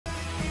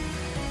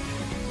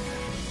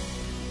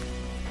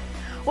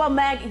Well,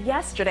 Meg,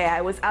 yesterday I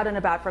was out and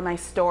about for my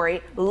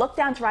story. Looked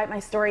down to write my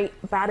story.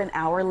 About an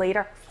hour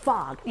later,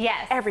 fog.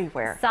 Yes.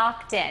 Everywhere.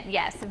 Socked in.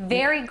 Yes.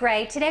 Very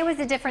gray. Today was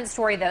a different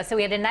story, though. So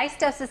we had a nice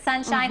dose of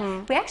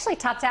sunshine. We actually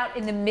topped out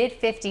in the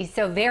mid-50s,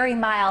 so very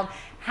mild.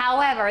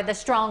 However, the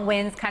strong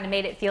winds kind of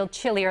made it feel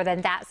chillier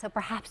than that, so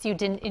perhaps you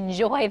didn't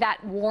enjoy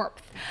that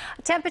warmth.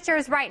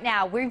 Temperatures right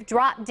now, we've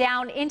dropped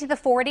down into the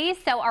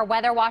 40s, so our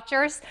weather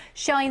watchers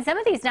showing some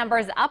of these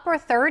numbers upper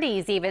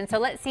 30s even. So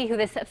let's see who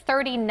this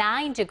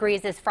 39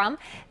 degrees is from.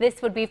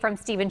 This would be from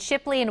Stephen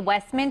Shipley in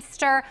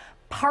Westminster.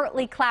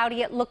 Partly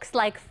cloudy it looks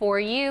like for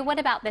you. What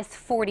about this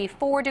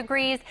 44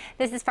 degrees?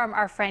 This is from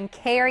our friend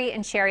Carrie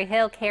in Cherry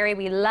Hill. Carrie,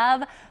 we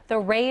love the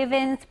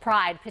Ravens'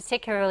 pride,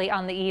 particularly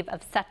on the eve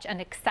of such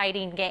an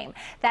exciting game.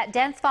 That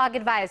dense fog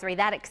advisory,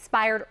 that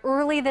expired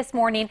early this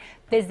morning.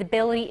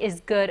 Visibility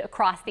is good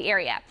across the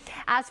area.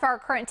 As for our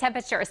current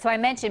temperature, so I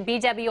mentioned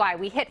BWI,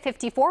 we hit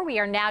 54. We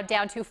are now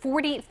down to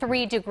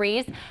 43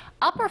 degrees.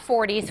 Upper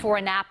 40s for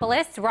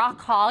Annapolis. Rock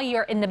Hall,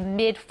 you're in the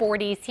mid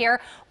 40s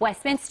here.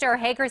 Westminster,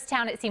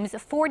 Hagerstown, it seems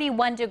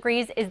 41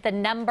 degrees is the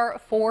number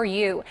for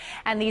you.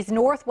 And these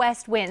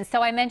northwest winds,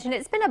 so I mentioned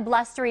it's been a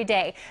blustery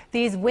day.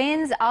 These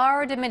winds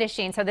are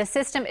diminishing, so the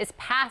system is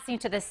passing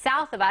to the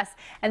south of us,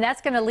 and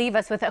that's going to leave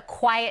us with a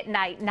quiet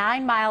night.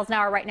 9 miles an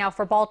hour right now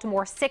for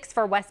Baltimore, 6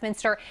 for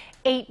Westminster,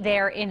 8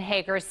 there in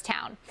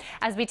Hagerstown.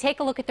 As we take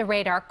a look at the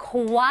radar,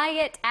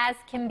 quiet as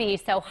can be,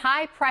 so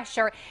high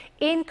pressure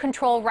in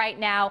control right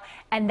now,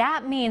 and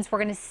that means we're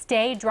going to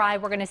stay dry,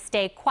 we're going to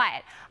stay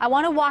quiet. I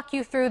want to walk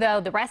you through, though,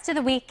 the rest of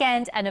the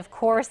weekend and, of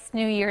course,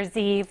 New Year's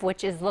Eve,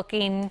 which is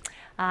looking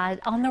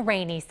on the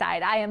rainy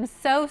side. I am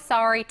so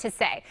sorry to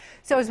say.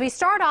 So as we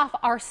start off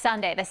our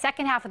Sunday, the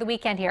second half of the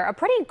weekend here, a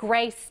pretty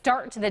gray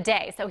start to the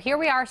day. So here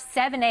we are,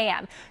 7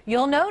 a.m.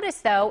 You'll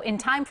notice, though, in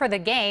time for the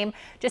game,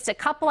 just a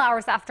couple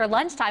hours after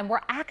lunchtime,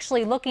 we're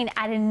actually looking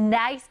at a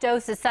nice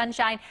dose of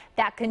sunshine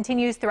that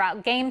continues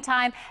throughout game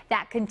time,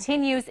 that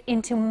continues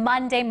into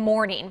Monday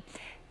morning.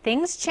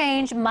 Things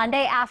change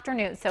Monday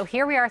afternoon. So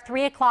here we are,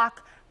 3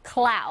 o'clock.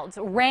 Clouds,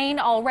 rain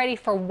already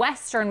for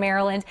western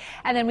Maryland,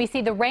 and then we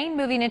see the rain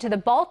moving into the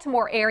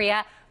Baltimore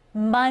area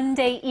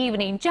Monday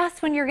evening,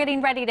 just when you're getting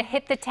ready to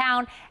hit the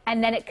town,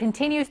 and then it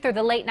continues through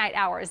the late night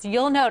hours.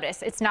 You'll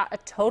notice it's not a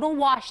total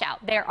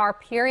washout. There are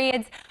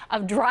periods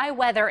of dry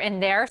weather in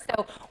there,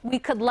 so we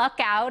could luck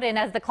out, and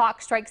as the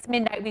clock strikes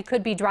midnight, we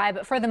could be dry,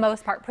 but for the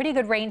most part, pretty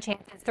good rain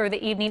chances through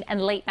the evening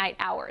and late night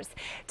hours.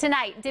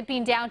 Tonight,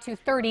 dipping down to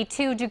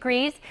 32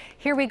 degrees.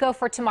 Here we go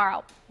for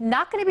tomorrow.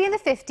 Not going to be in the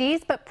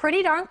 50s, but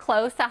pretty darn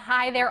close. A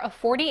high there of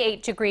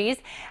 48 degrees.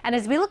 And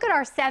as we look at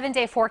our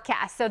 7-day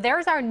forecast, so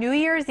there's our New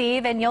Year's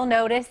Eve, and you'll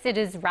notice it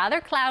is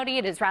rather cloudy.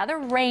 It is rather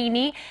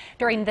rainy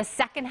during the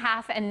second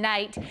half and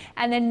night.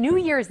 And then New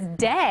Year's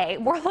Day,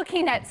 we're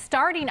looking at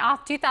starting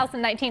off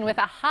 2019 with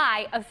a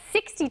high of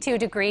 62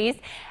 degrees,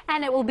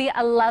 and it will be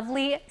a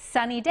lovely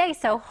sunny day.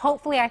 So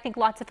hopefully, I think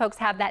lots of folks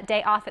have that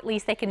day off. At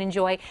least they can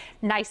enjoy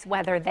nice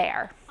weather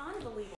there. Unbelievable.